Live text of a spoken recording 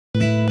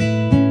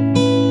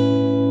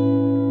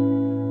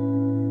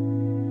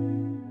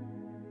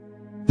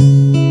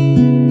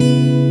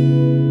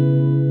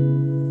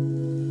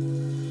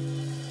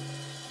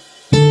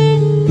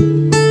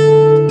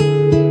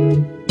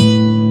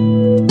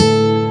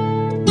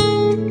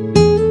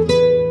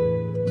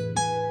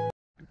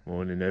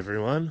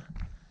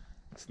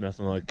It's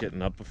nothing like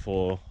getting up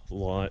before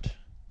light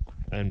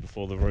and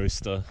before the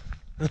rooster.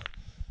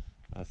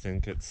 I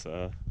think it's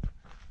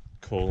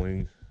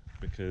calling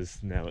because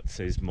now it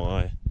sees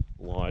my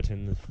light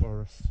in the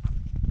forest.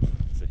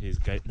 So here's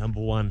gate number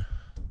 1,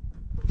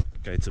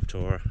 Gates of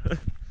Torah.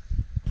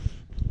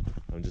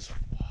 I'm just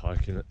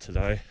hiking it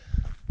today.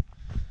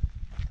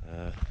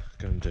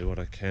 Going to do what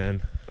I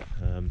can.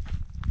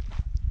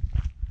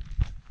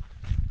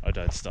 I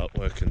don't start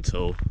work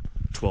until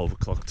 12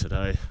 o'clock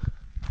today.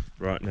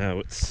 Right now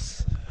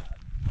it's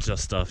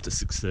just after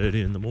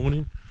 6:30 in the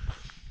morning.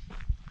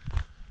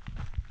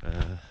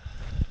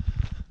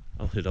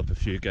 I'll hit up a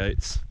few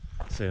gates,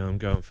 see how I'm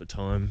going for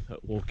time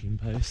at walking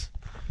pace.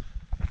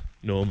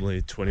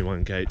 Normally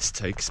 21 gates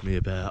takes me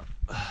about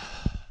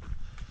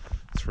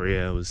 3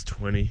 hours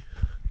 20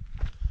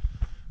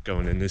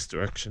 going in this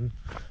direction.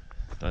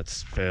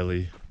 That's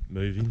fairly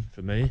moving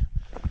for me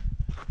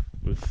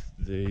with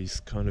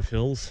these kind of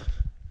hills,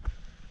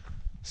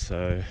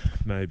 so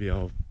maybe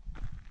I'll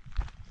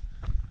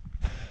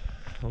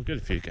get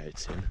a few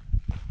gates in.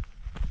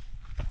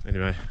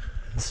 Anyway,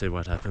 let's see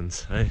what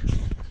happens, hey?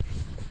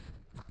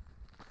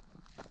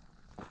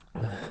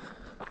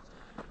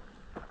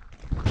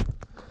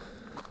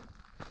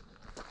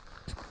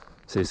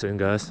 See you soon,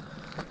 guys.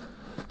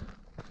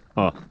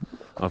 Oh,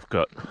 I've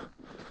got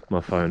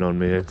my phone on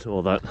me and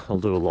all that. I'll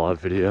do a live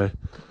video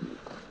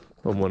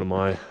on one of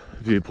my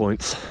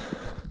viewpoints.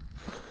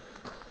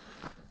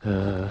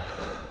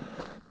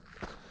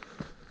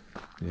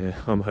 Yeah,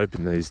 I'm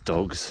hoping these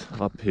dogs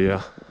up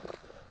here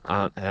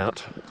aren't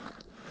out.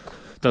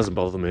 Doesn't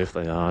bother me if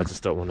they are, I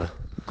just don't want to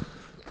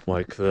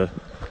wake the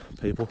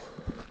people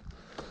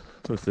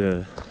with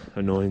their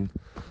annoying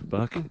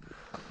barking.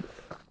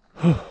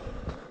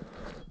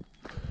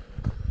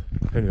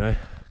 Anyway,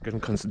 gonna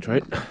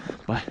concentrate.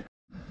 Bye.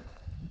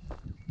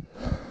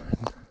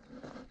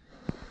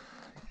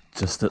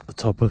 Just at the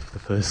top of the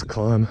first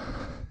climb,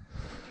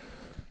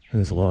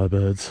 there's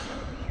lyrebirds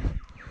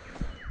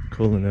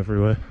calling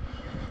everywhere.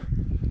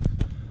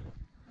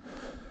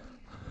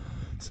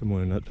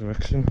 Somewhere in that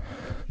direction.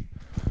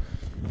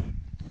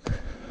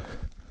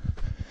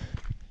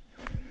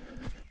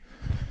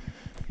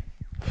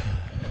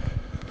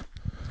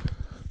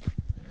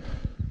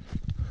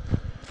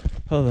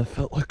 Oh, that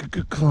felt like a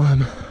good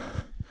climb.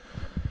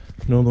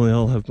 Normally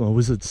I'll have my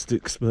wizard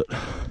sticks, but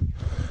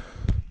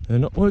they're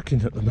not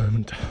working at the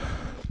moment.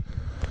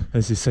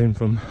 As you've seen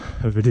from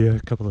a video a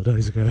couple of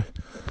days ago,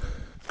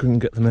 couldn't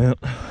get them out.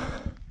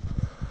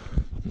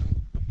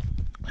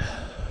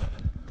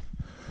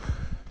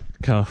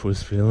 Calf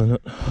was feeling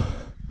it.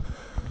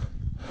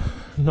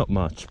 Not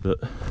much, but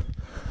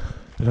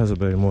it hasn't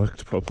been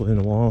worked properly in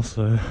a while,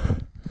 so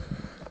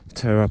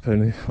tear up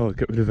any, or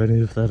get rid of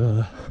any of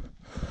that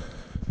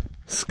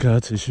scar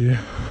tissue.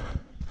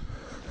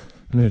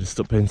 I need to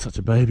stop being such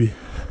a baby.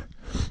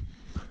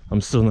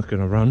 I'm still not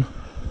going to run.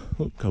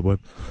 Oh,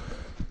 cobweb.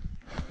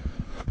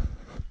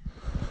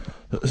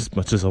 As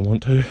much as I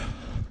want to.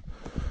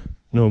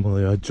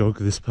 Normally I jog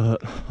this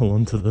part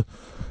along to the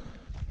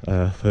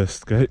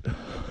first gate.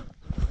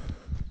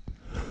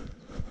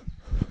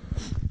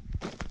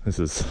 This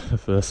is the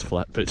first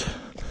flat bit,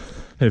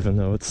 even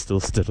though it's still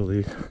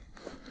steadily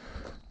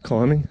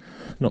climbing.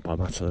 Not by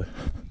much though.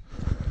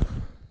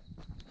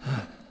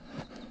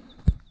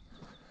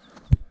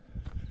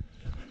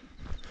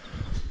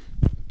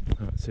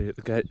 Alright, see you at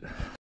the gate.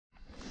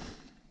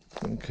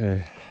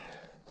 Okay.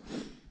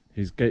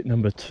 Here's gate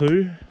number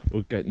 2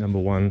 or gate number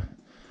 1,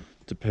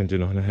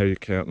 depending on how you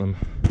count them.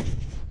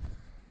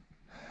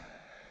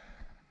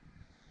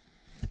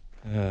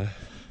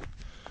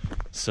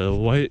 So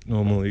the way it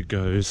normally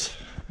goes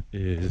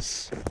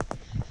is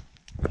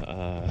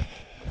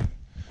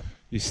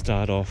you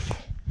start off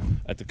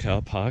at the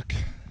car park.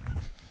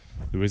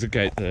 There is a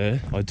gate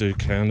there. I do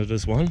count it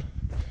as one,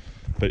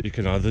 but you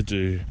can either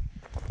do,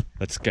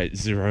 that's gate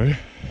 0,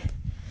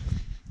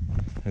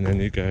 and then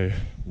you go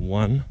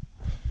 1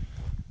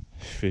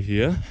 for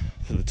here,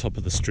 for the top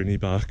of the Stringy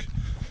Bark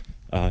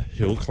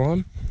hill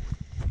climb,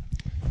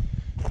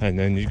 and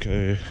then you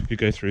go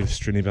through the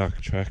Stringy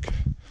Bark track.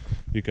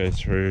 You go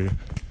through,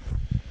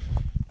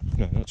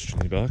 no, not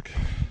Stringy Bark,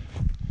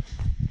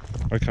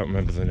 I can't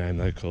remember the name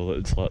they call it.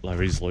 It's like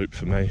Larry's Loop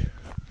for me.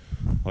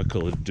 I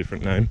call it a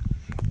different name.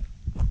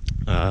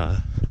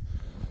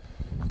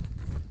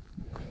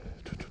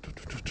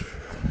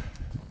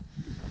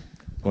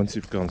 Once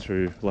you've gone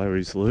through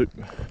Larry's Loop,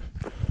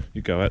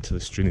 you go out to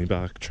the Stringy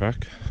Bark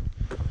track,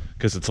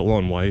 because it's a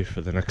long way for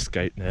the next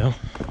gate now.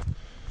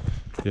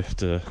 You have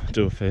to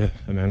do a fair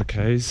amount of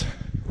Ks,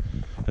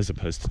 as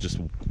opposed to just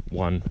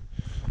one.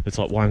 It's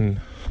like 1.2,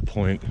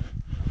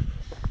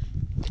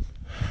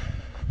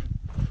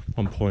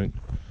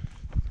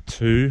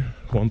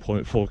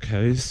 1.4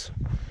 Ks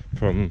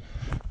from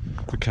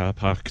the car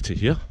park to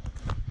here.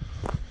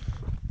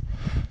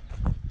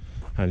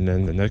 And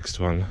then the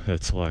next one,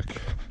 it's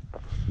like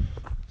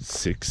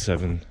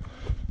 6-7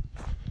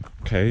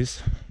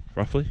 Ks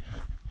roughly.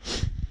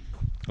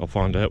 I'll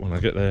find out when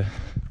I get there.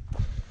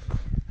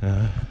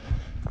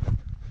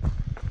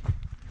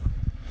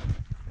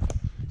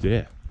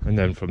 yeah, and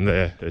then from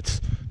there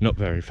it's not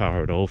very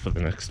far at all for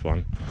the next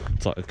one.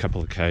 It's like a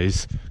couple of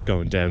k's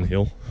going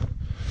downhill.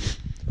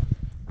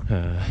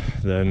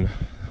 Then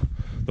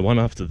the one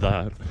after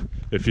that,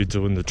 if you're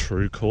doing the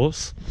true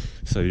course,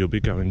 so you'll be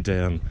going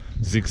down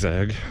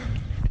zigzag.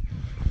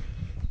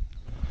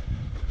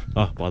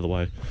 Ah, by the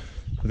way,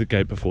 the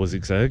gate before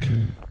zigzag,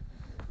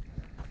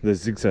 the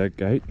zigzag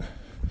gate,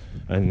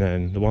 and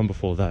then the one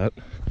before that,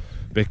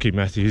 Becky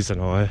Matthews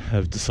and I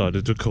have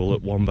decided to call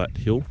it Wombat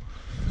Hill.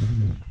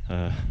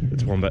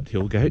 It's Wombat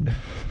Hill Gate.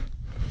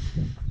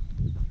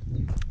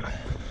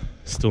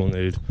 Still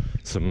need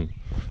some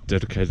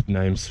dedicated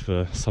names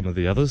for some of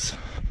the others.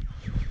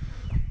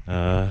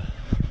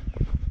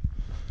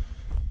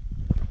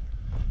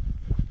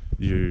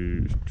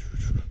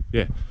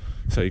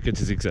 So you get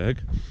to zigzag,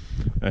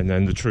 and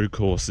then the true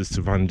course is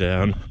to run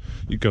down.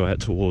 You go out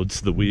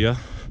towards the weir,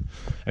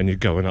 and you're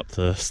going up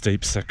the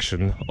steep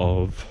section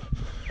of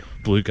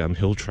Blue Gum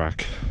Hill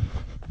Track,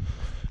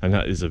 and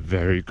that is a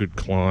very good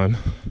climb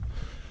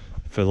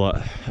for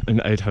like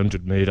an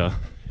 800 meter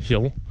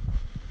hill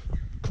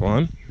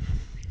climb.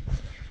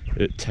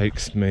 It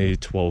takes me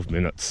 12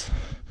 minutes,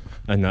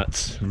 and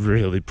that's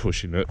really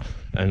pushing it,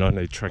 and I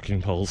need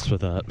trekking poles for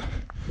that.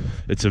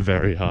 It's a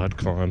very hard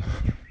climb,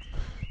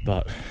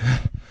 but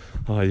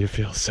oh, you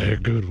feel so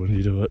good when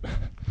you do it.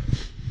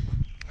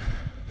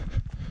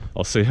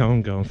 I'll see how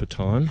I'm going for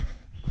time.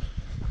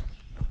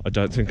 I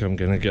don't think I'm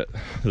going to get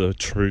the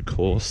true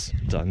course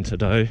done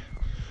today,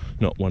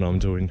 not when I'm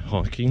doing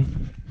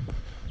hiking.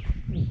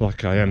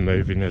 Like, I am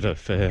moving at a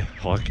fair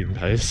hiking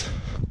pace.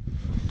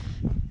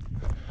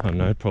 I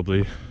know,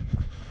 probably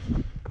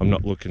I'm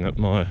not looking at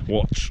my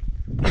watch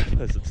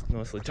as it's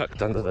nicely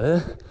tucked under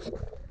there.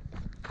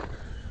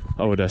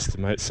 I would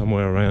estimate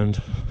somewhere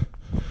around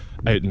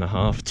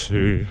 8.5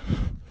 to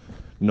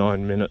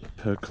 9 minute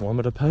per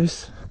kilometre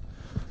pace.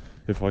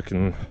 If I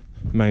can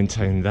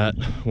maintain that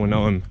when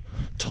I'm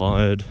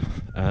tired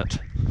at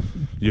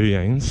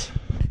Yuyan's,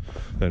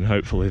 then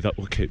hopefully that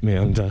will keep me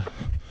under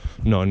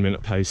 9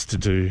 minute pace to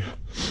do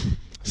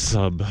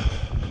sub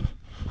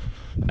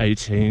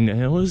 18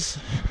 hours.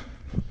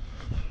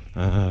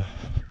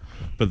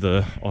 But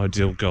the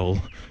ideal goal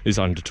is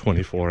under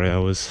 24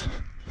 hours.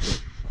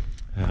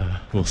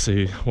 We'll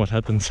see what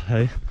happens,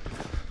 hey?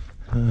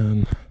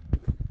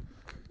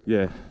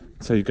 Yeah,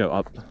 so you go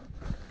up.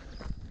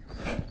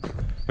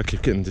 I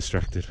keep getting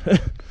distracted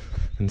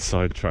and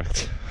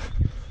sidetracked.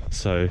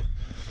 So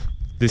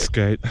this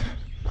gate,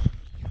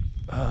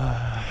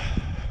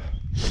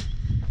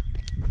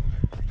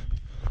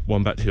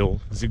 Wombat Hill,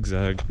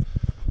 zigzag,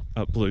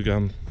 up Blue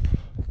Gum,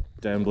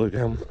 down Blue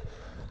Gum,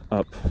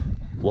 up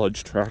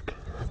Lodge Track.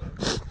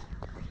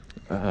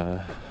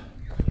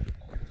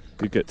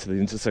 You get to the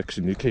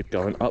intersection, you keep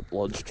going up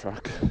Lodge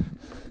Track,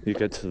 you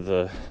get to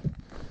the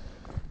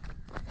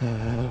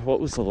what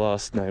was the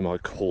last name I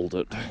called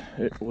it?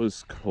 It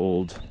was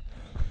called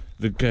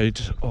the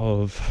Gate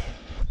of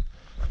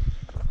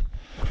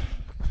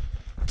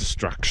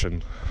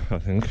Destruction, I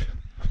think.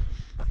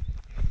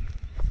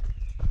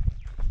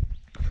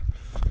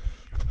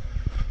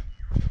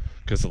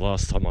 Because the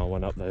last time I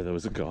went up there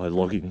was a guy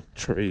logging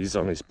trees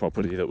on his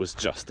property that was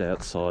just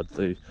outside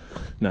the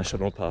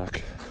national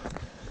park.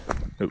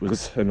 It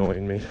was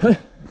annoying me.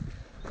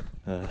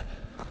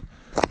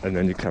 And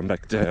then you come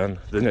back down.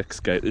 The next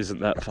gate isn't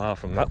that far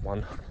from that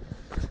one,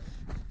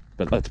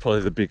 but that's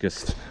probably the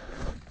biggest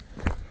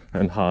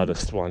and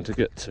hardest one to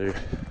get to.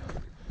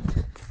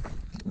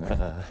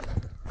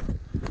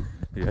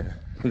 Yeah,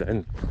 and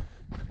then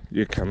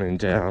you're coming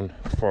down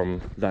from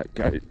that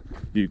gate,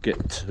 you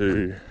get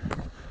to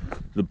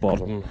the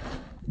bottom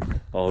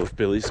of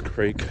Billy's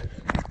Creek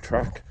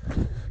track,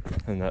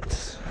 and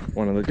that's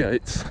one of the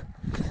gates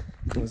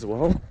as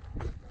well.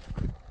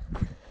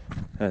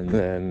 And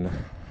then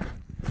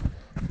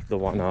the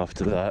one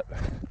after that,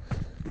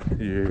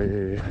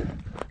 you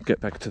get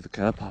back to the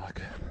car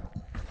park.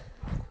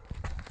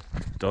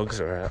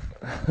 Dogs are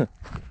out.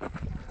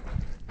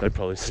 They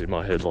probably see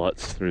my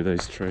headlights through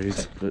these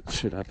trees, but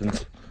shit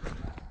happens.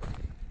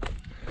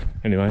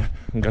 Anyway,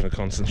 I'm going to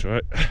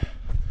concentrate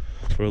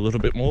for a little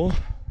bit more.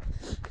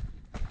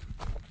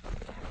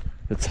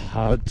 It's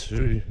hard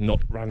to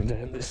not run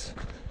down this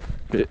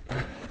bit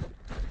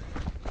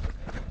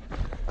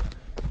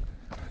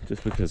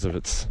just because of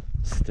its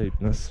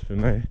steepness for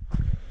me.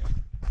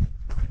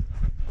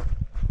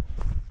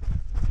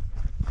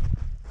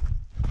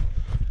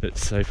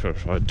 It's safer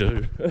if I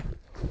do.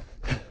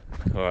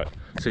 Alright,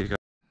 see you guys.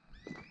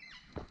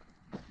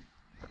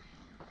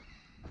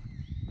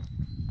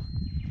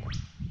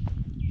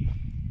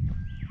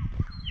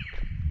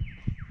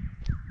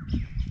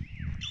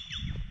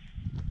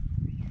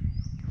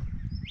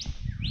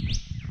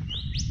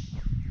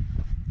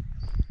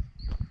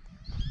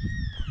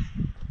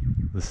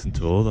 Listen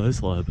to all those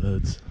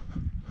lyrebirds.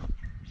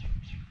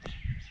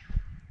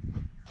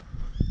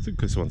 I think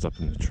this one's up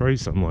in the tree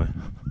somewhere.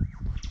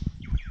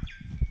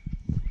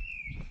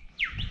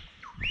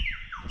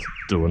 What's it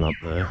doing up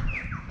there?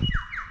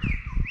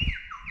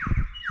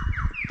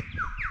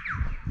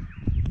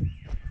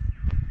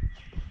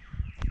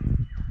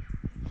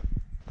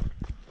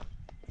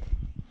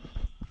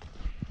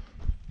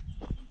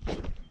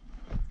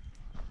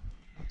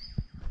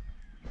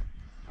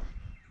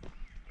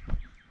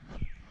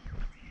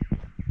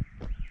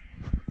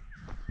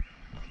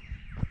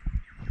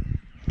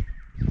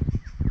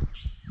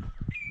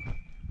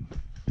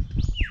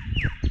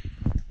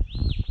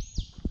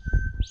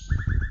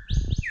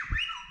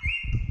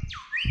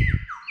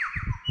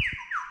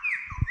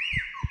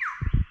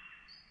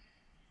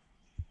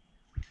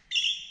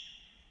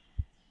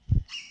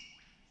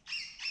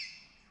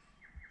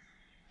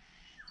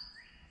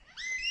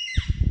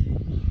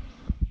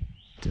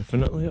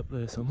 definitely up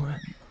there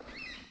somewhere.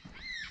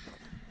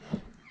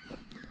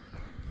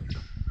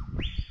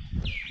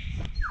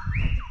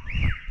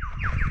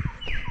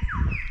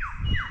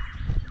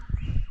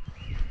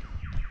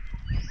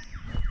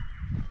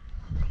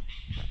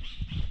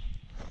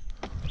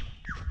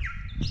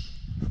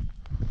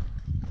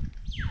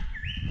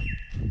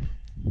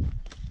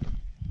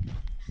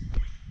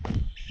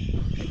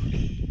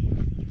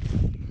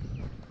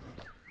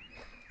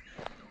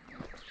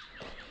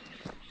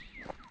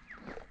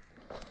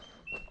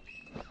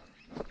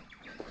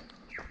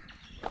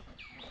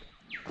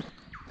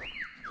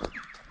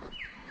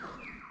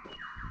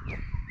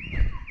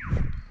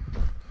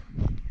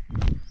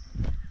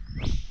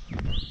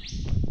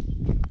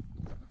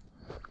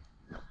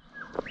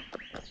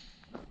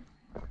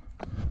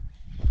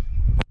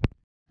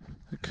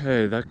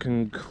 Okay, that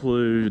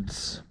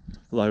concludes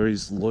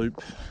Larry's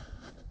Loop.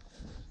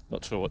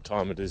 Not sure what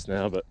time it is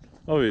now, but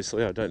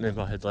obviously I don't need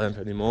my headlamp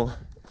anymore.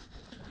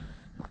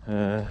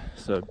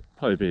 So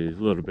probably be a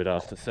little bit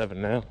after 7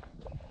 now.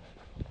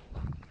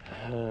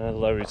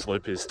 Larry's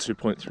Loop is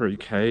 2.3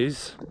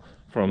 k's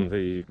from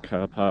the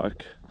car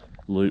park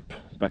loop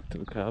back to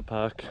the car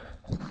park.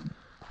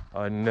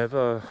 I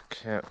never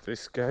count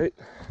this gate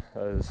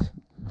as,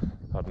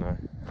 I don't know,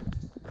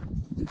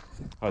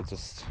 I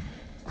just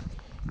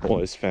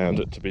always found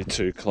it to be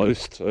too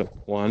close to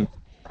 1,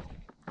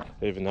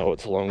 even though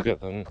it's longer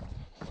than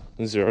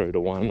 0 to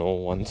 1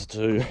 or 1 to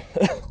 2.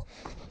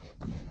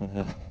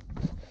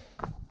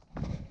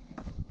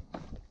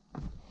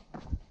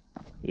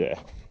 Yeah,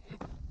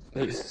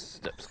 these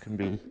steps can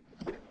be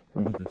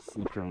rather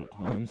slippery at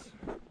times,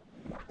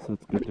 so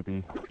it's good to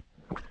be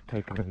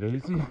taking it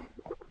easy.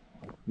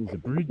 There's a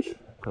bridge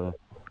for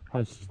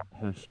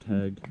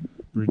hashtag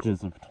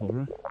Bridges of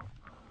Torah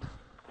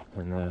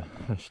and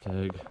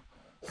hashtag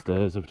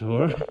Stairs of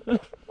Torah.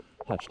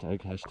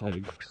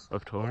 hashtag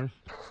of Torah.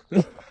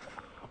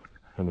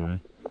 Anyway.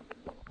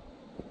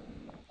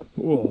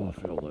 Whoa, I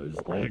feel those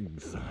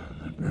legs. They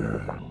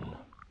burn.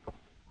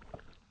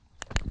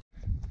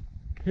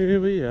 Here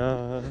we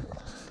are.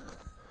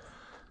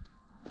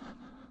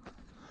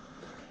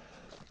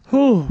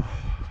 Whew.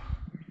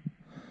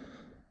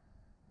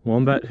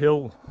 Wombat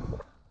Hill.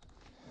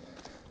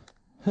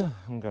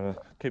 I'm gonna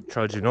keep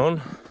trudging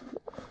on.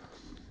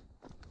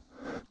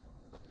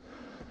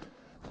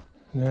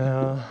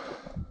 Now,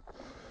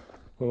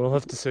 we'll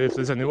have to see if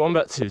there's any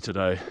wombats here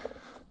today.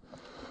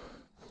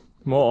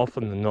 More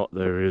often than not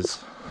there is.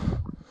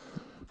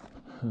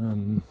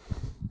 Can't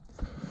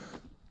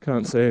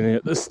see any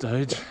at this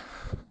stage.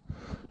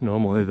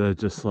 Normally they're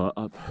just like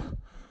up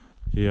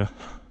here.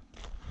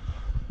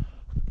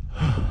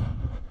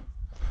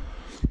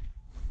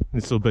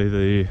 This will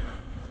be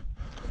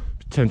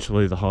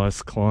potentially the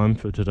highest climb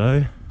for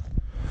today.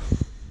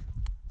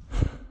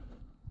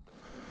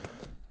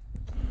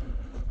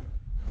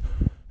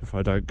 If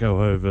I don't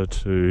go over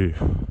to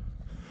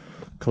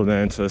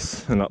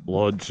Clenantis and up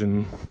Lodge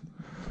and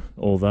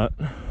all that,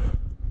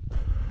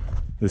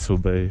 this will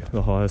be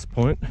the highest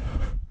point,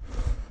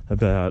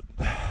 about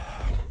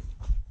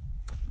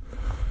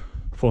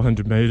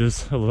 400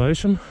 meters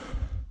elevation.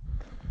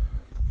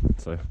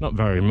 So not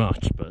very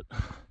much, but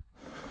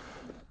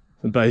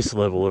the base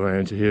level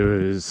around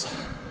here is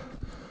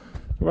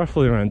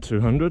roughly around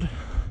 200. A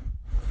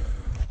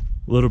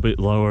little bit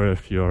lower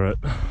if you're at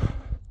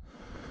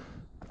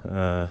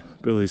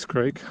Billy's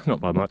Creek, not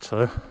by much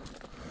though.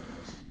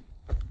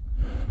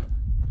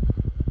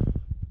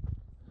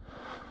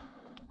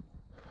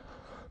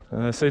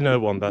 I see no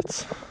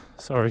wombats,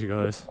 sorry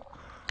guys.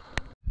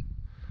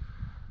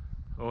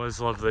 Always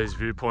love these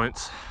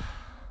viewpoints.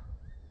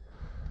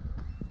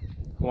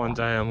 One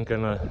day I'm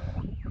gonna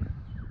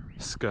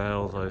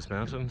scale those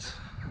mountains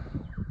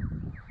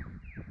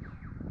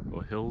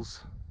or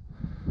hills.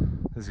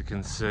 As you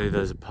can see,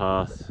 there's a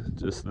path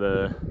just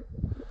there.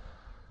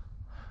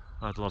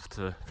 I'd love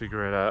to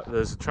figure it out.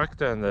 There's a track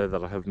down there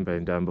that I haven't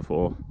been down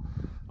before.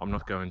 I'm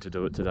not going to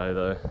do it today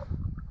though.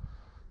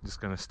 I'm just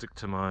going to stick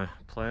to my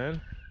plan.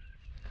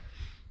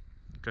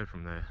 Go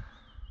from there.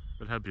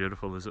 But how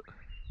beautiful is it?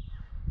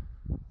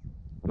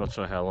 Not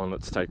sure how long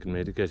it's taken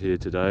me to get here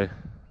today,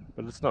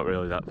 but it's not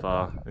really that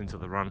far into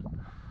the run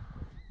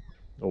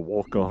or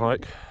walk or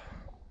hike.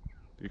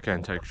 You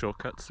can take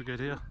shortcuts to get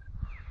here.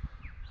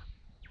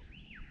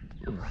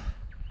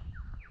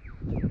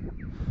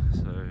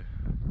 So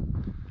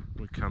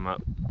we come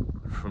up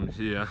from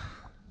here,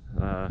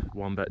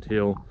 Wombat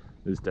Hill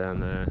is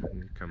down there, and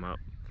you come up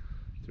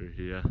through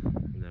here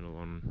and then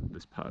along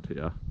this part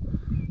here,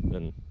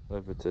 then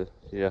over to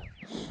here.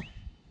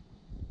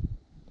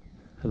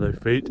 Hello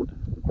feet.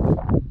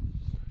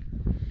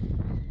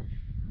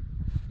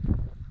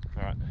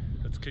 Alright,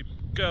 let's keep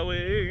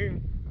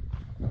going.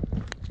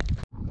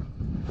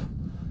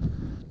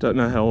 Don't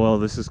know how well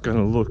this is going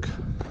to look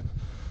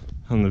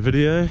on the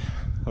video.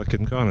 I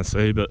can kind of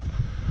see, but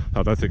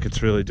I don't think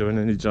it's really doing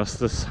any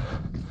justice.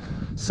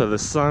 So the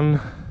sun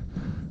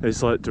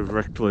is like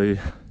directly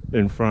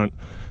in front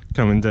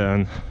coming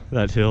down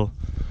that hill,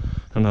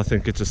 and I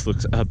think it just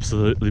looks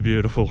absolutely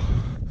beautiful.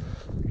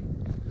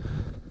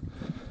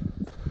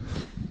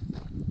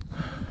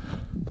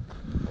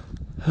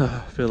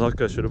 I feel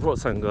like I should have brought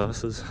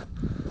sunglasses.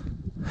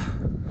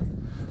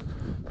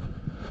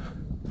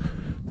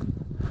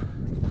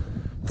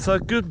 So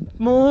good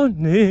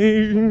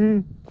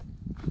morning.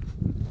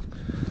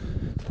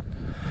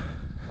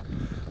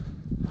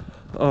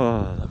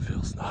 Oh, that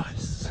feels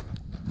nice.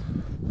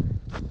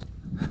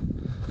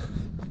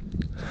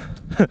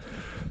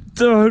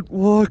 Don't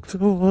walk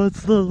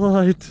towards the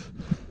light.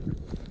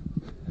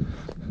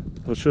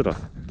 Or should I?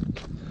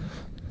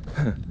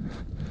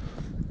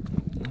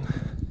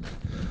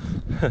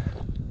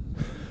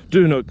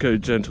 Do not go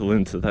gentle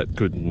into that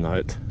good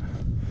night.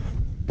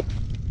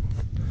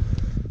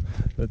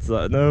 It's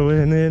like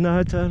nowhere near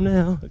night time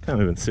now. I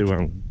can't even see where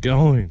I'm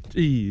going.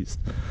 Jeez.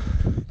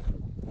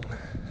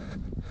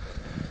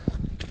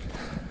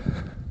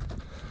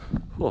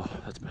 Oh,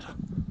 that's better.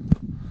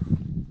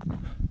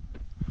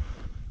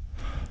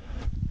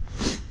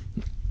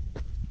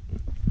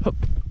 Hop.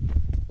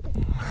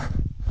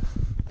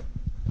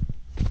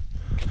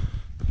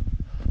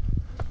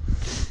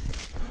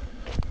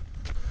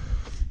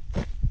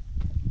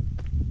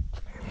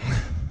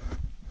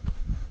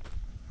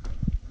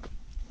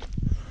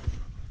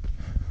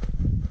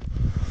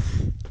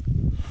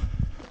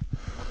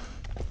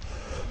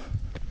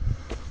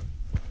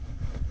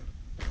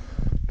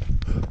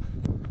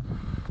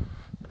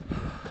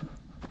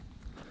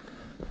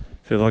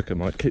 Feel like I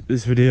might keep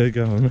this video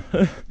going.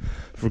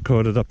 I've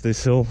recorded up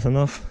this hill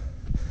enough.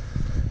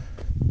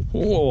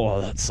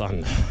 Oh, that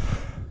sun.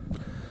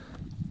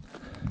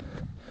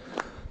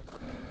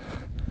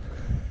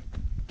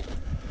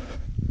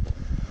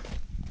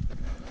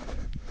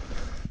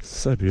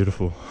 So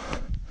beautiful.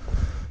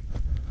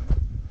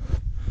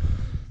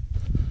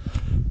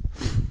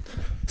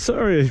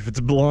 Sorry if it's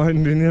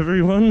blinding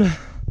everyone.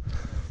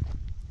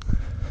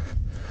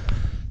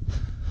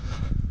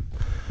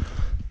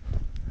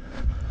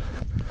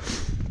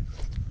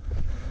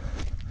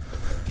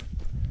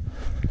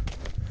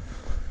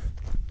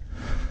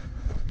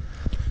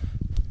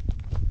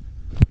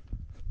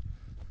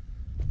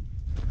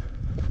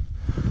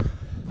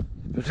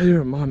 But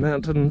here in my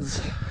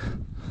mountains,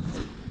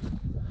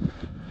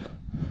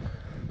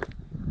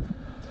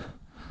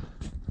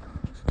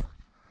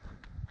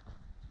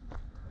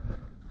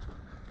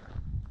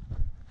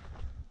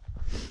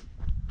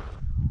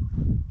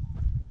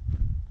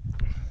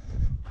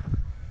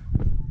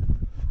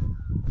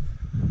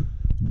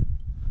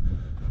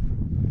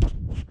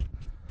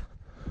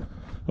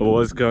 I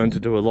was going to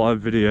do a live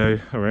video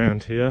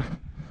around here,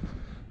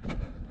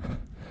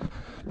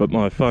 but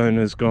my phone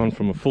has gone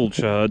from a full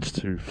charge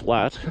to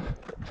flat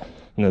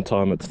in the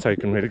time it's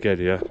taken me to get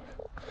here.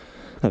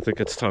 I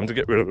think it's time to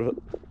get rid of it.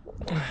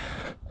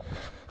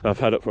 I've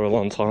had it for a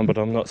long time, but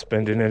I'm not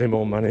spending any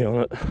more money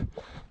on it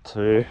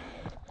to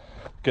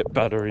get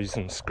batteries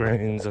and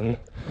screens and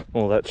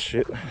all that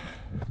shit.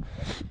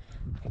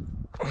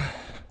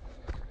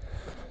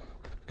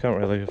 Can't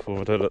really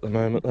afford it at the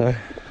moment though.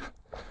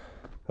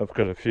 I've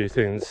got a few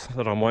things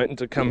that I'm waiting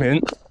to come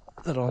in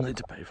that I'll need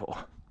to pay for.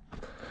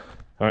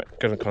 Alright,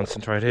 gonna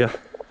concentrate here.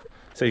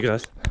 See you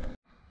guys.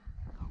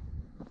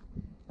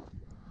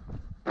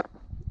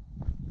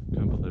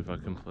 Can't believe I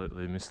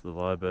completely missed the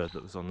lyrebird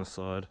that was on the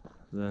side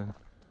there.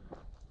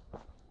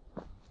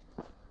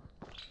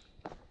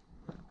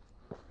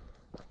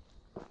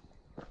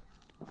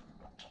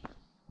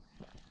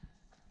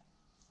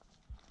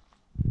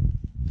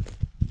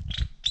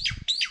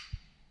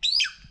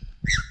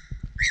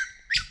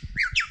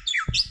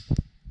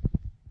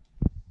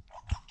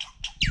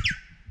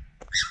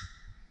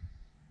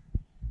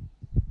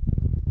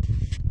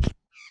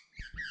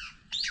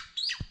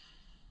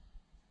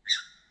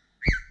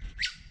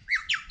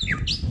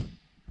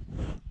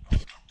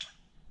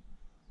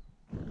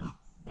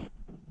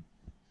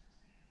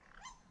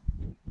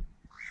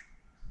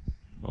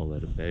 I'll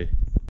let it be.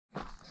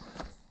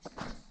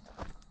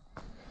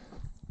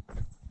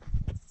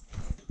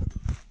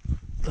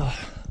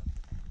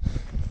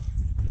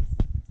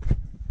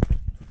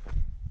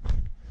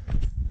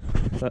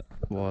 That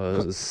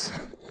was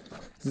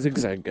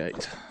zigzag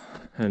gate,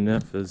 and now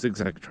for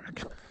zigzag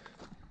track.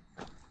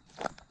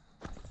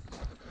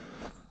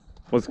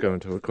 Was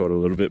going to record a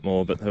little bit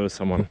more, but there was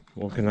someone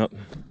walking up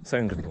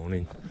saying good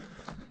morning.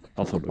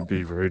 I thought it would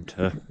be rude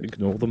to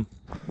ignore them.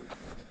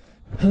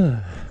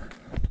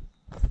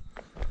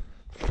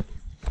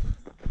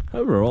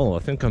 Overall, I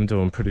think I'm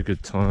doing pretty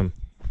good time.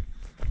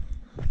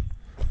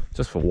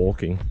 Just for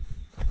walking.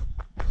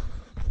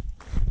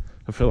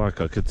 I feel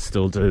like I could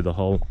still do the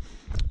whole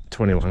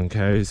 21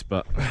 k's,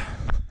 but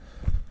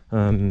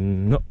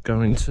I'm not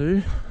going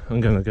to. I'm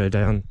going to go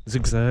down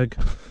zigzag,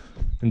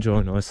 enjoy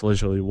a nice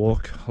leisurely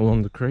walk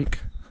along the creek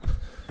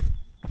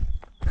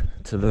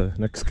to the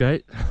next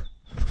gate.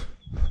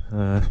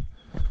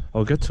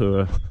 I'll get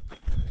to a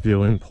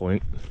viewing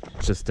point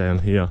just down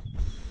here,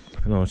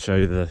 and I'll show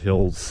you the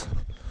hills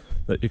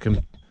that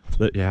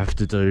you have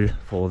to do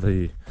for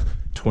the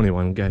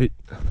 21 gate.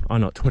 Oh,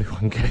 not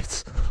 21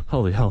 gates.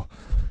 Holy hell.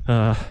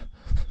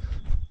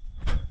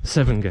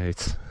 7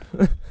 gates.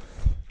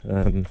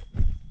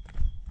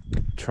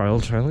 Trail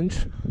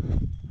challenge.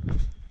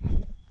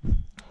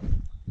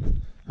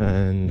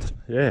 And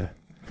yeah,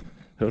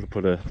 it'll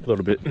put a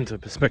little bit into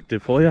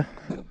perspective for you,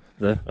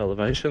 the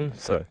elevation.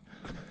 So,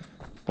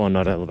 well,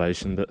 not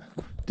elevation, but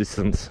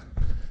distance.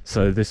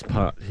 So this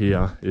part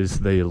here is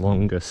the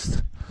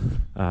longest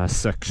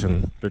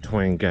section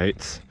between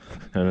gates,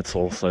 and it's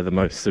also the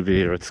most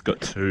severe. It's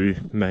got two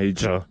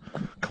major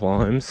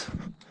climbs,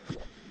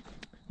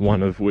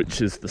 one of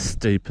which is the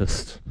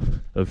steepest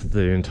of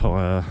the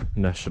entire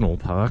national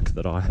park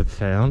that I have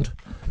found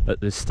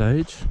at this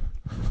stage.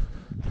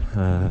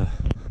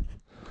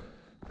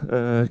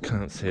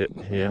 Can't see it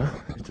here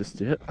just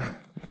yet.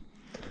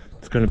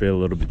 It's going to be a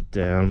little bit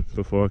down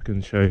before I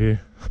can show you.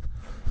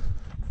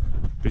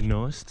 Be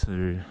nice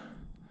to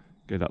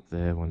get up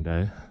there one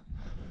day.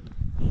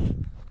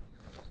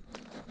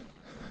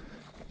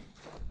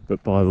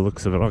 But by the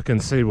looks of it, I can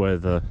see where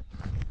the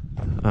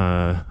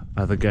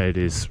other gate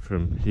is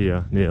from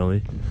here,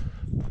 nearly.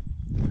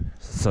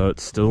 So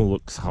it still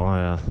looks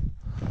higher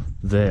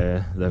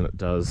there than it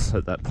does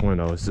at that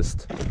point I was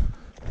just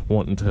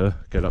wanting to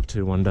get up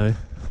to one day.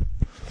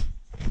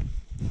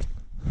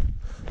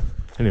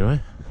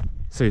 Anyway,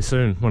 see you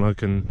soon when I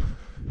can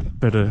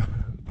better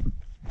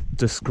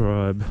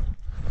describe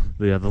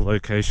the other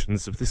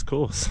locations of this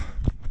course.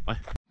 Bye.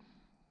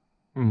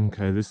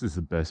 Okay, this is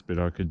the best bit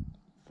I could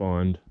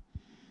find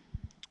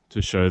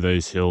to show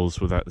these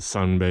hills without the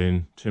sun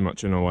being too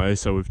much in our way.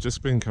 So we've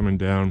just been coming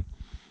down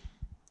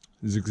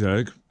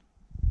zigzag.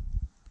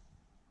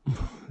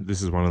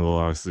 This is one of the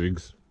last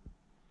zigs.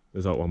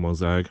 There's that one more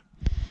zag.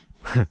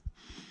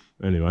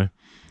 Anyway,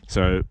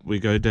 so we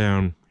go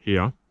down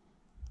here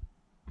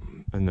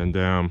and then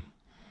down,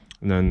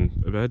 and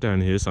then about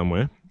down here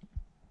somewhere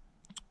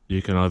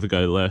you can either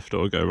go left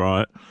or go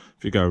right.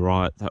 If you go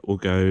right, that will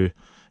go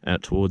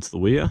out towards the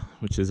weir,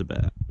 which is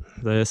about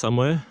there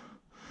somewhere,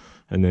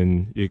 and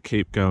then you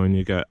keep going,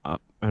 you go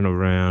up and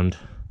around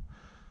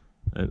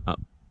and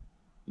up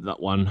that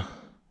one.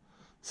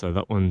 So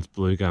that one's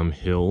Blue Gum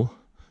Hill.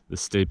 The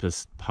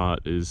steepest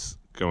part is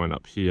going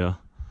up here,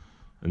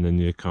 and then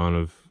you kind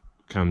of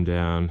come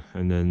down,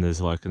 and then there's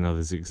like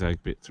another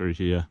zigzag bit through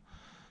here,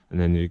 and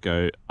then you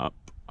go up,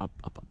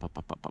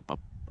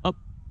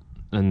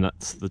 and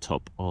that's the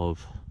top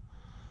of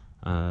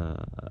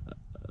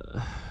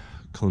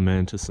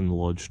Clementis and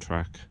Lodge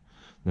track.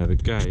 Now the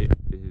gate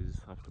is,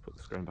 I have to put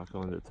the screen back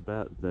on, it's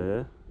about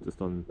there,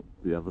 just on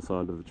the other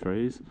side of the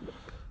trees.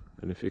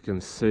 And if you can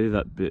see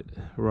that bit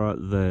right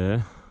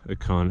there,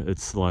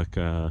 it's like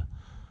a,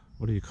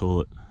 what do you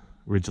call it,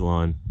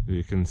 ridgeline.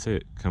 You can see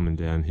it coming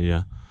down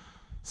here.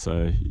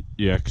 So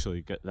you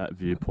actually get that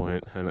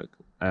viewpoint, and it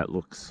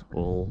outlooks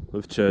all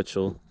of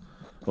Churchill,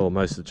 or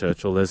most of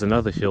Churchill. There's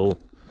another hill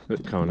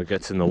that kind of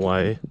gets in the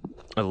way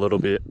a little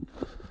bit,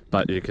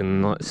 but you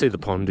can see the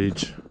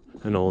pondage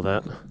and all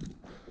that.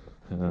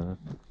 And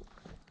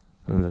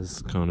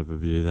there's kind of a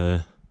view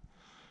there.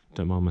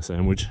 Don't mind my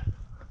sandwich.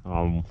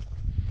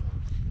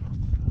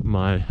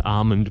 My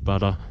almond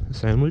butter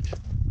sandwich,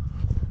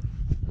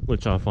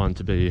 which I find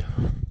to be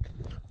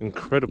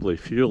incredibly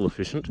fuel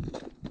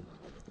efficient.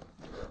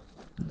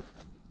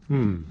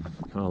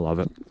 I love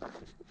it.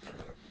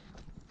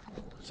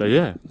 So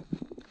yeah,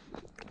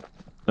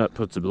 that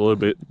puts it a little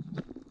bit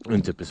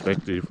into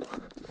perspective.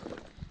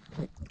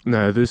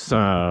 Now this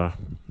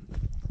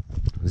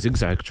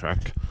zigzag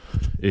track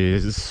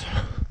is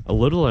a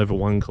little over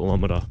 1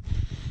 kilometre,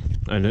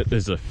 and it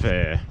is a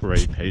fair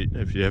repeat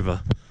if you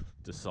ever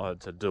decide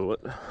to do it.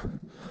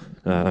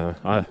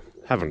 I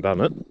haven't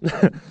done it.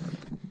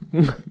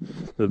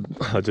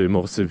 I do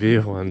more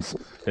severe ones.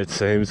 It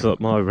seems that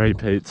my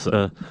repeats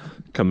are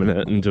coming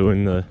out and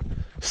doing the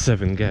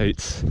 7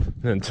 gates, and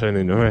then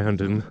turning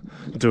around and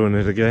doing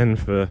it again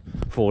for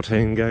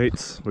 14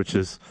 gates, which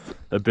is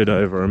a bit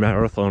over a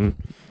marathon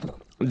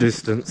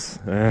distance,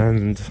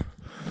 and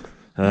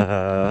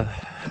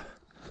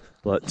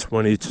like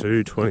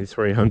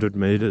 2300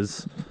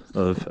 meters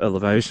of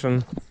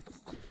elevation,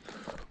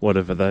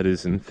 whatever that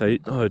is in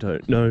feet, I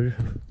don't know.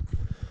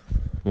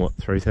 What,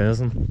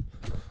 3,000?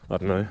 I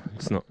don't know.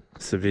 It's not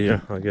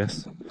severe, I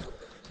guess.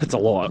 It's a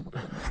lot,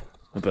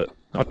 but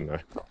I don't know.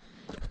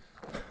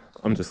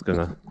 I'm just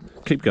gonna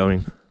keep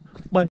going.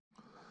 Bye.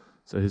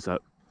 So here's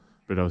that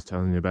bit I was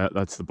telling you about.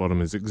 That's the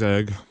bottom of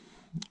zigzag.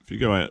 If you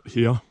go out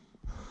here,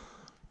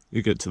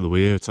 you get to the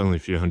weir. It's only a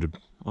few hundred,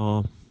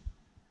 about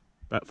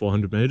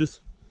 400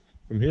 meters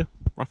from here,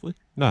 roughly.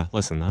 No,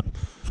 less than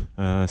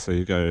that. So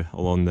you go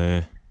along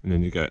there, and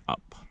then you go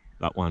up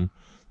that one,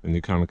 and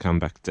you kind of come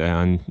back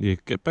down. You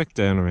get back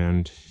down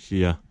around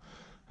here,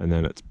 and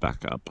then it's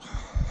back up.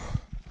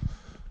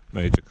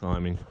 Major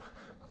climbing.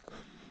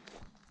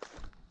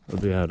 I'll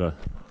be able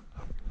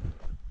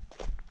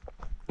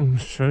to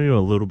show you a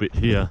little bit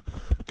here,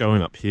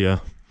 going up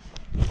here.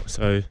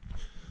 So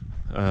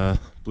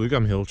Blue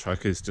Gum Hill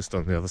track is just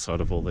on the other side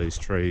of all these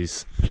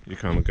trees. You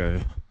kind of go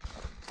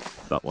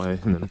that way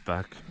and then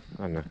back,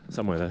 I don't know,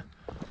 somewhere there,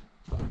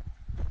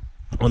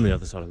 on the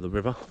other side of the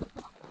river.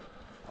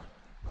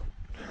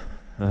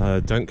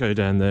 Don't go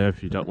down there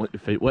if you don't want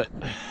your feet wet.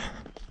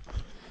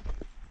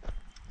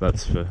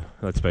 That's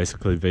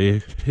basically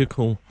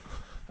vehicle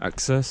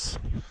access.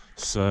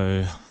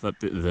 So that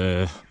bit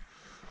there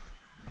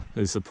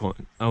is the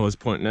point I was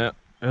pointing out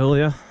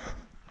earlier.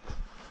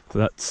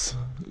 That's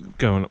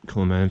going up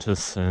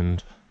Clematis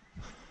and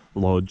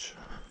Lodge.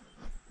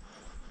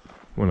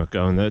 We're not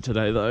going there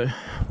today though,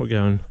 we're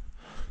going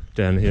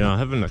down here. I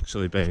haven't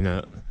actually been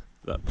out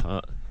that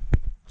part,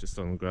 just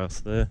on the grass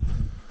there.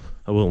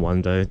 I will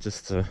one day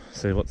just to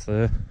see what's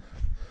there.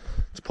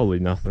 It's probably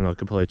nothing, I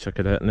could probably check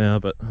it out now,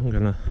 but I'm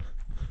gonna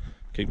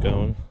keep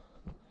going.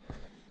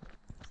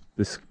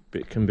 This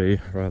bit can be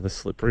rather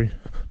slippery.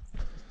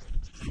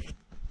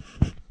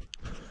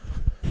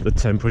 The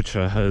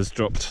temperature has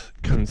dropped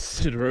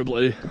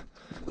considerably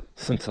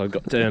since I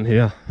got down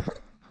here.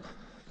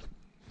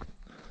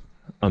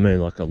 I mean,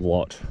 like a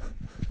lot.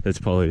 It's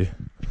probably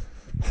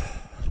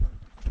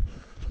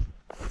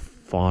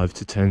 5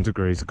 to 10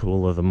 degrees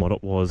cooler than what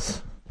it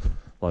was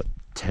like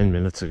 10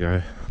 minutes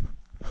ago.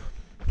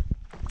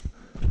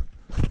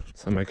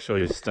 So make sure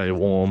you stay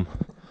warm.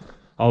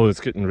 I was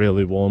getting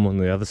really warm on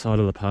the other side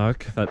of the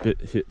park. That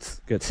bit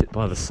gets hit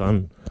by the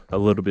sun a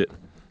little bit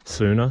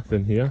sooner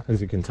than here,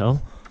 as you can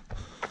tell.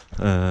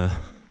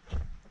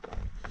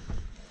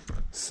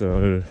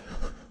 So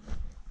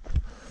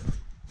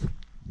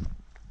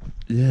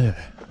yeah,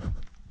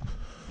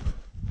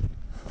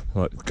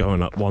 like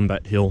going up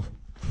Wombat Hill,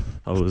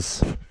 I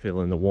was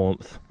feeling the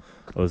warmth.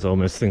 I was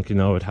almost thinking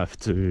I would have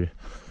to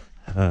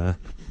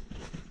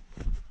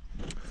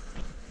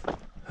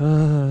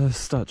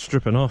start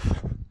stripping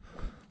off.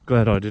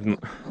 Glad I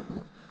didn't.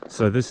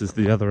 So this is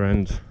the other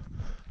end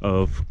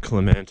of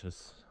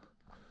Clematis.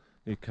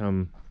 You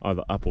come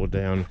either up or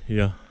down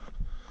here.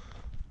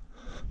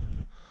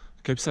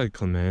 I keep saying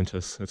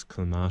Clematis, it's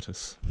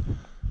Clematis.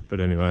 But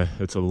anyway,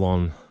 it's a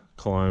long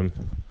climb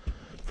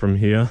from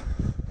here.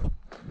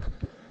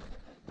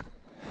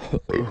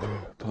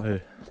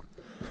 By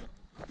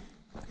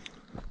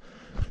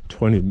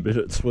 20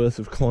 minutes worth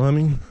of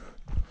climbing,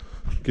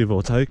 give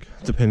or take,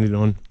 depending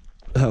on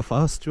how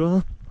fast you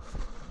are.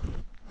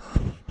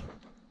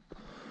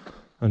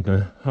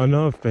 I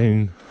know I've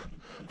been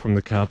from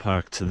the car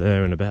park to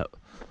there in about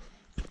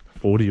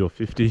 40 or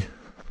 50.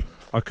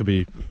 I could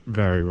be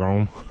very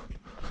wrong.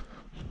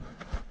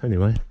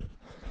 Anyway,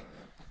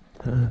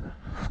 the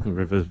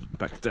river's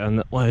back down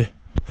that way.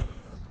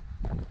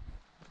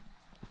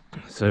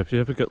 So if you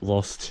ever get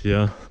lost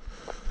here,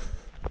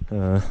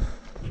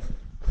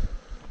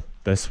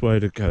 best way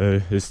to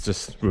go is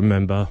just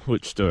remember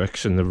which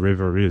direction the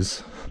river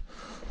is,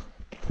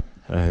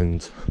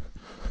 and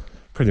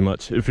pretty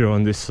much if you're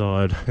on this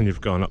side and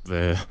you've gone up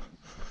there,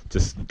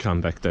 just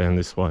come back down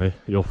this way.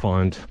 You'll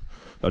find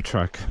a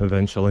track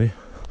eventually.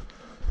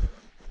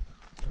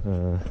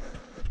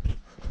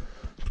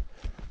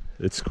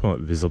 It's quite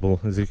visible,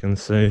 as you can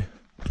see.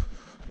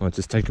 Might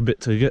just take a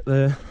bit to get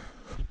there.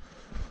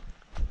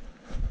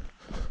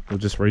 We'll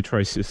just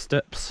retrace your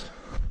steps.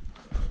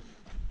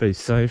 Be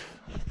safe.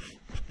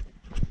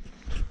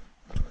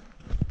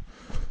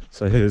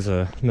 So here's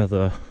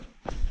another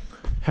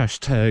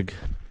hashtag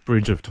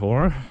Bridge of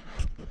Tora.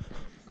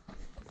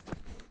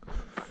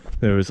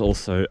 There is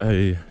also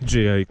a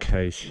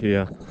geocache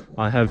here.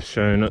 I have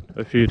shown it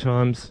a few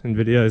times in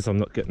videos. I'm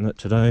not getting it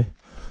today.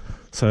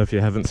 So if you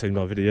haven't seen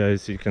my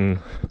videos, you can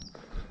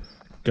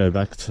go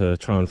back to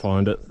try and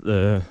find it.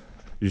 They're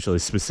usually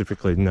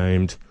specifically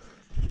named,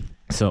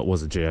 so it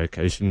was a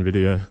geocaching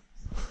video.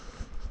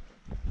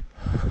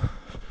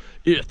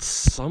 It's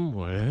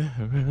somewhere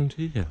around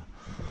here.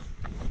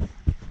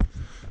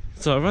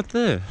 So right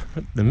there,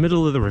 at the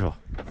middle of the river.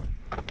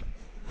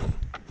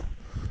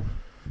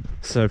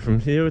 So from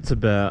here it's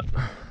about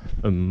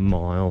a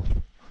mile.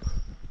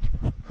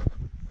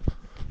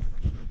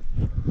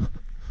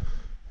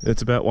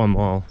 It's about 1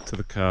 mile to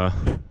the car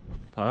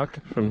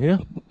park from here.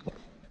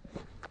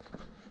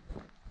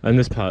 And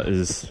this part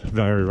is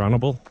very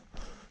runnable.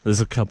 There's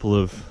a couple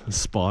of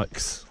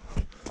spikes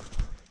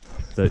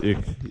that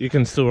you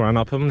can still run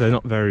up them. They're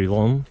not very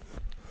long.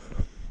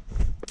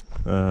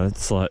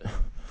 It's like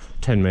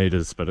 10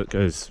 meters, but it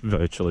goes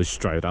virtually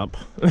straight up.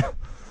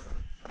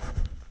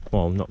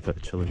 Well, not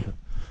virtually.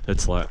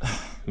 It's like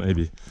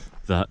maybe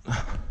that.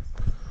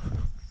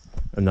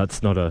 And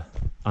that's not a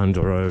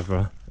under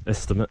over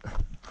estimate.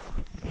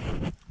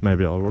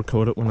 Maybe I'll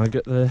record it when I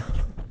get there.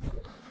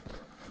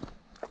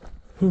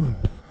 Whew.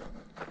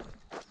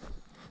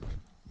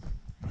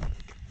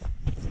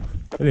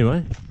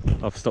 Anyway,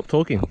 I've stopped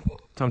talking.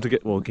 Time to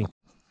get walking.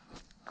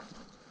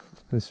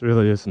 This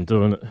really isn't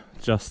doing it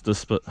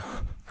justice, but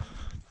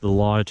the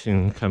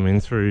lighting coming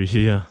through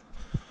here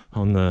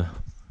on the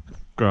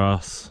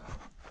grass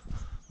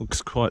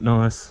looks quite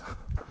nice.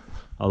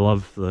 I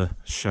love the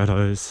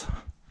shadows.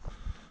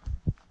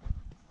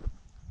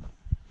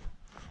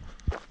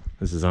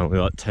 This is only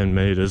like 10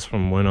 meters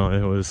from when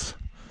I was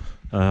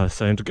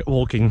saying to get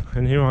walking,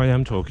 and here I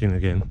am talking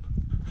again.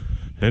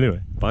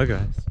 Anyway, bye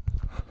guys.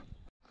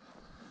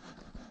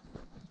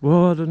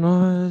 What a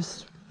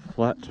nice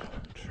flat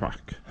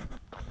track.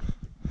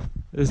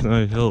 There's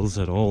no hills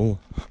at all,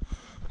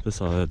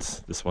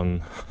 besides this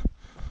one.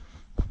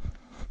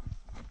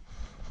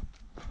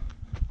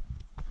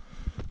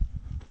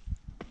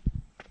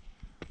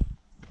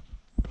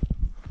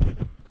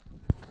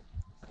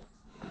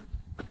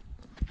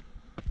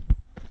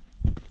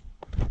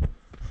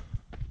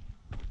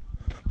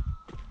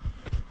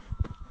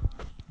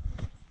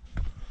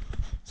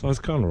 So I was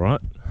kind of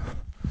right.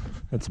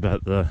 That's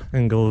about the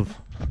angle of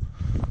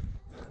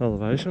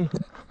elevation.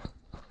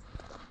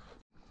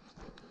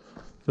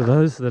 For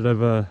those that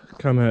have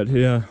come out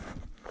here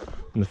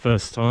the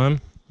first time,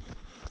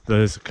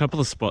 there's a couple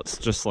of spots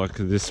just like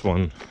this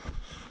one.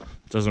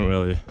 Doesn't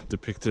really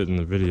depict it in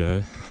the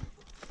video,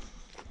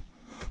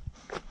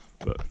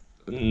 but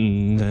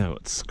now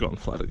it's gone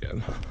flat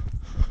again.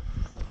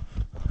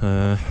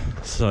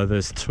 So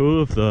there's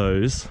two of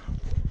those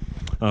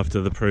after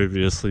the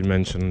previously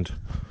mentioned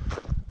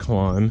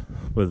climb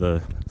where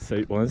the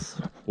seat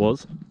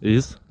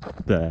is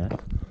there.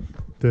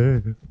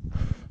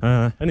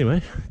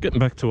 Anyway, getting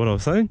back to what I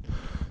was saying,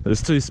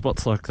 there's two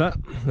spots like that.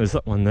 There's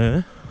that one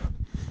there,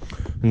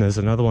 and there's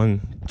another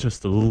one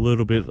just a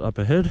little bit up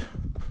ahead.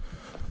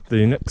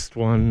 The next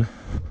one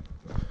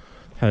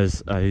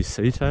has a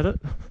seat at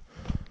it.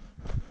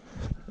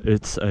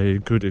 It's a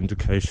good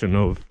indication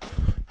of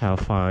how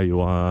far you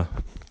are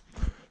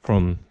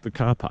from the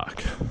car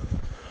park.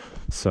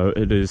 So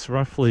it is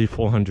roughly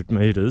 400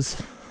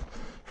 meters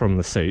from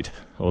the seat,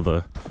 or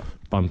the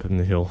bump in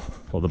the hill,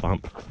 or the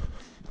bump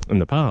in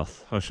the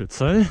path, I should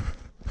say.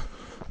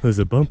 There's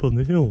a bump on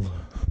the hill.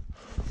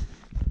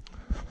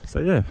 So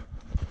yeah,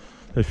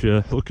 if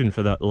you're looking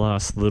for that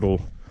last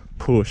little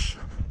push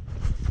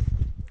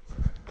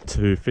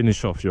to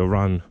finish off your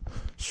run,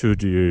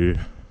 should you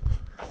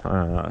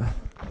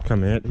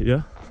come out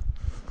here,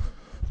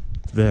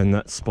 then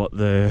that spot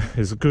there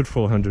is a good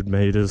 400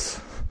 meters,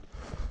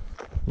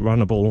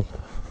 runnable,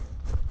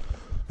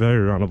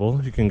 very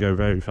runnable. You can go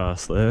very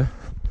fast there.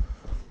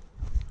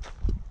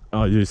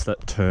 I use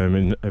that term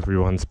in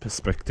everyone's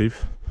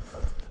perspective.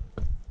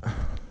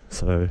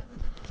 So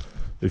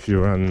if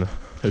you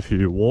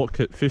walk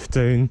at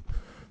 15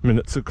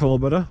 minutes a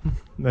kilometre,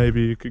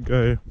 maybe you could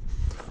go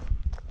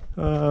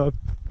I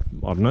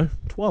don't know,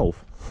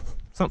 12,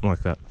 something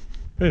like that,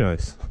 who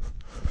knows.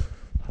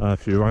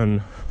 If you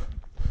run,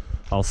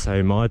 I'll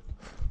say my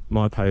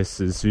pace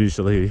is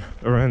usually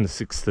around the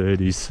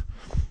 6:30s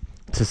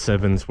to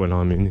 7s when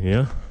I'm in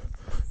here,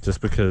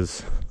 just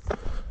because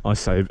I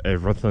save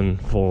everything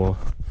for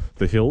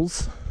the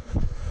hills.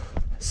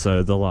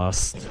 So the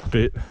last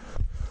bit,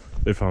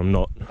 if I'm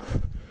not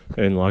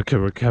in like a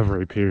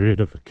recovery period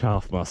of a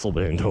calf muscle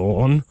being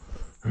torn,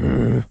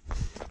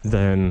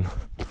 then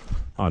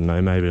I don't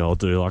know, maybe I'll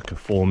do like a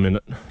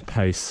 4-minute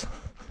pace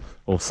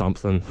or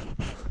something,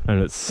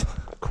 and it's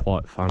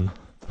quite fun.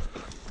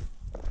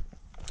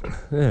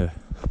 Yeah.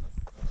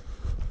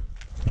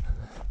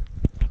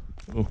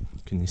 Oh,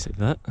 can you see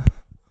that?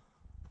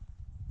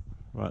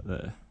 Right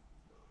there.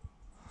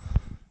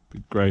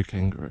 Big grey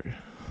kangaroo.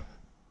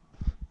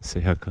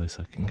 See how close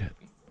I can get.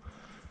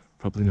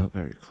 Probably not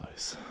very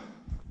close.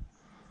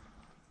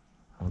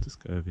 I'll just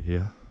go over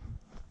here.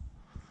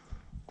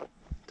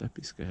 Don't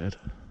be scared.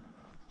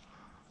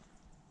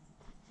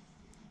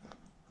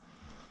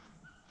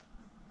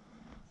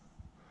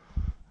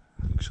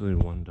 Actually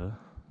wonder,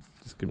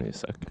 just give me a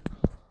sec.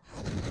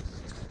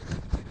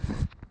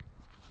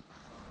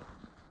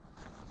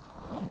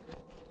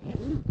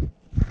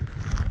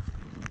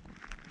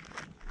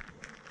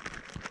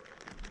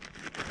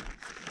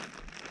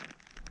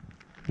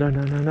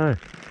 No.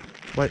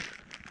 Wait.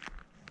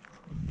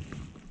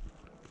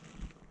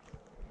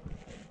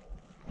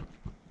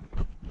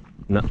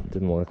 No,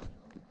 didn't work.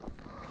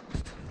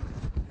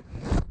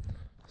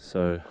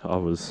 So I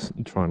was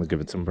trying to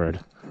give it some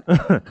bread.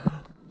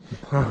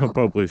 I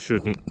probably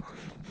shouldn't,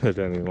 but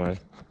anyway.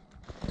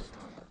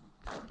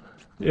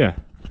 Yeah,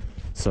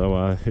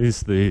 so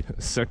here's the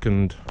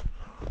second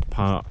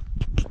part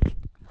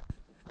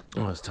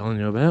I was telling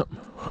you about.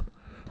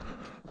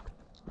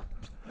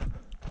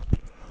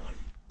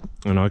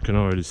 And I can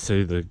already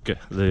see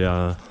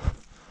the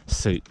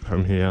seat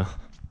from here.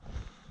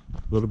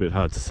 A little bit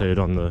hard to see it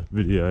on the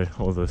video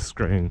or the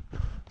screen.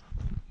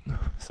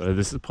 So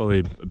this is probably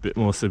a bit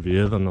more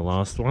severe than the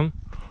last one,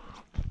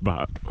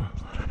 but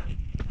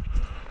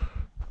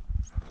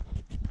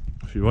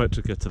if you wait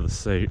to get to the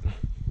seat,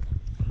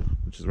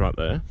 which is right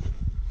there,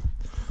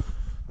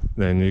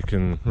 then you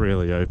can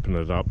really open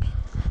it up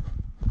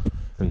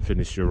and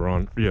finish your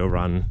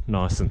run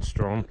nice and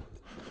strong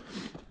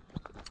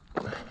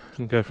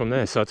and go from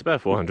there. So it's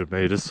about 400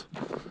 meters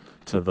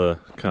to the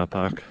car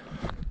park.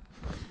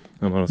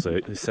 I'm honestly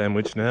eat this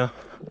sandwich now.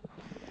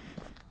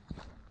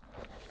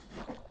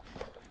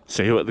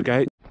 See you at the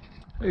gate.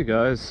 Hey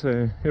guys,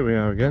 so here we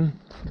are again,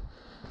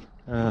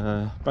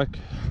 back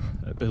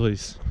at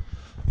Billy's.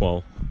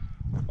 Well,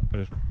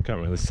 I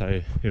can't really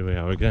say here we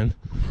are again,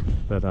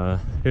 but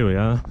here we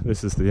are.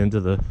 This is the end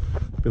of the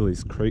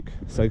Billy's Creek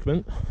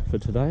segment for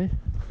today.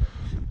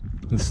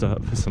 Let's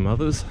start for some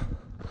others.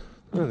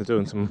 Oh, they're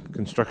doing some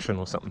construction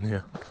or something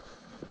here.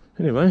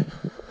 Anyway,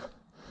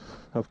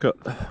 I've got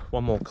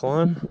one more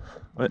climb.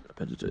 Wait, I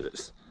better do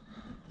this.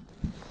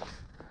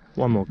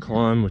 One more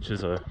climb, which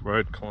is a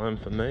road climb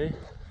for me,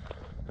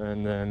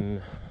 and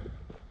then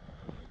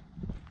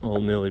I'll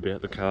nearly be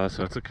at the car,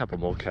 so it's a couple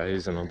more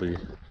Ks and I'll be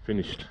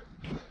finished.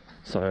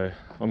 So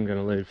I'm going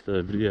to leave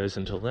the videos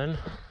until then.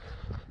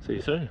 See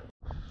you soon.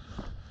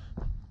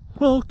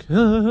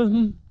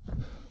 welcome.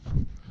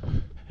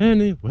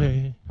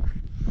 Anyway,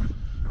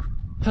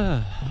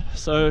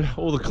 so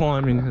all the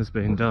climbing has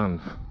been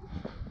done.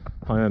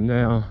 I am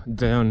now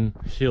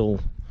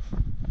downhill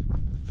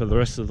for the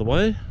rest of the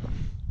way.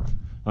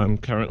 I'm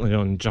currently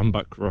on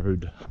Jumbuck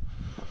Road,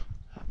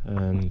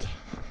 and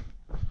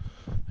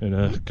in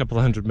a couple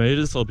of 100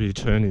 metres I'll be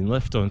turning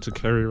left onto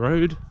Kerry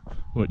Road,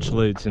 which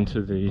leads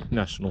into the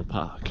national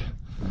park.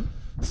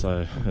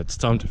 So it's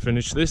time to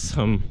finish this.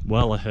 I'm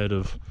well ahead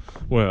of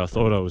where I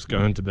thought I was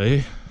going to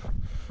be,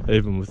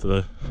 even with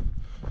the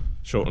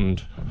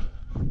shortened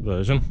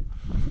version.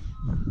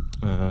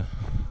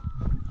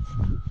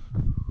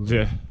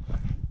 Yeah,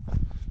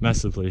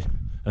 massively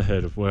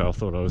ahead of where I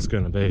thought I was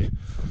going to be.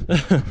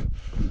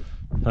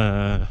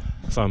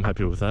 So I'm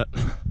happy with that.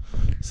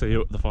 See you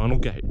at the final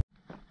gate.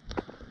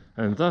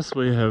 And thus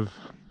we have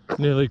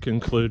nearly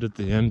concluded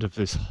the end of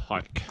this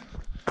hike.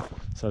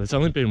 So there's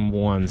only been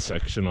one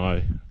section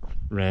I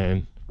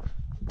ran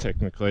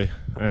technically,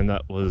 and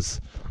that was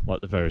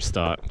like the very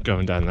start,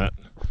 going down that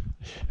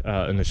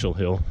initial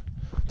hill,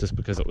 just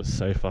because it was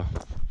safer.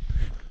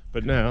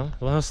 But now,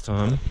 last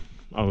time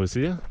I was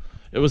here,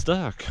 it was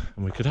dark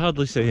and we could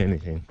hardly see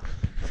anything.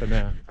 So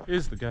now,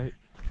 here's the gate.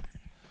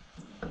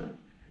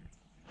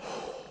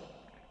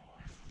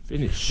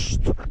 Finished.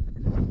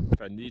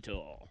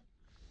 Finito.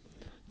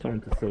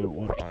 Time to see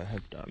what I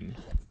have done.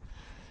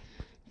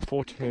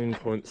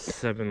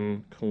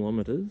 14.7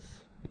 kilometers.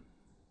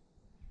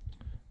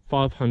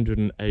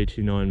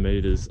 589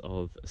 meters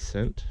of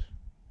ascent.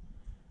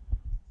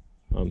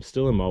 I'm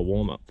still in my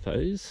warm-up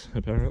phase,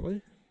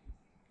 apparently.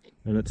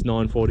 And it's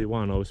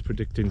 9:41, I was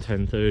predicting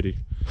 10:30.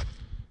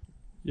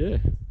 Yeah,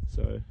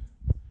 so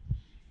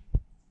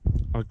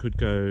I could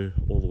go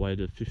all the way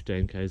to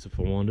 15 k's if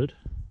I wanted,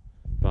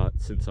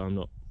 but since I'm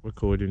not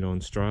recording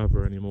on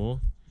Strava anymore,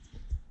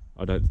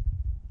 I don't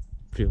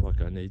feel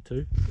like I need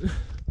to.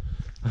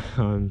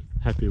 I'm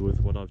happy with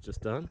what I've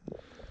just done.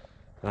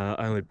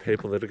 Only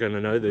people that are going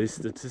to know these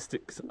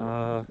statistics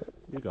are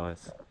you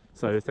guys.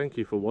 So thank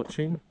you for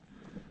watching.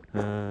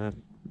 I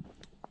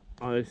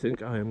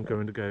think I am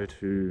going to go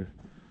to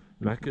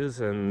Macca's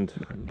and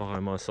buy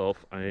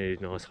myself a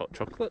nice hot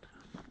chocolate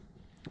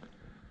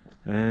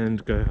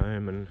and go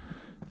home and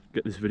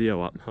get this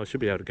video up. I should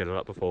be able to get it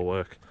up before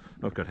work.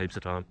 I've got heaps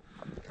of time.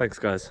 Thanks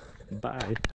guys. Bye.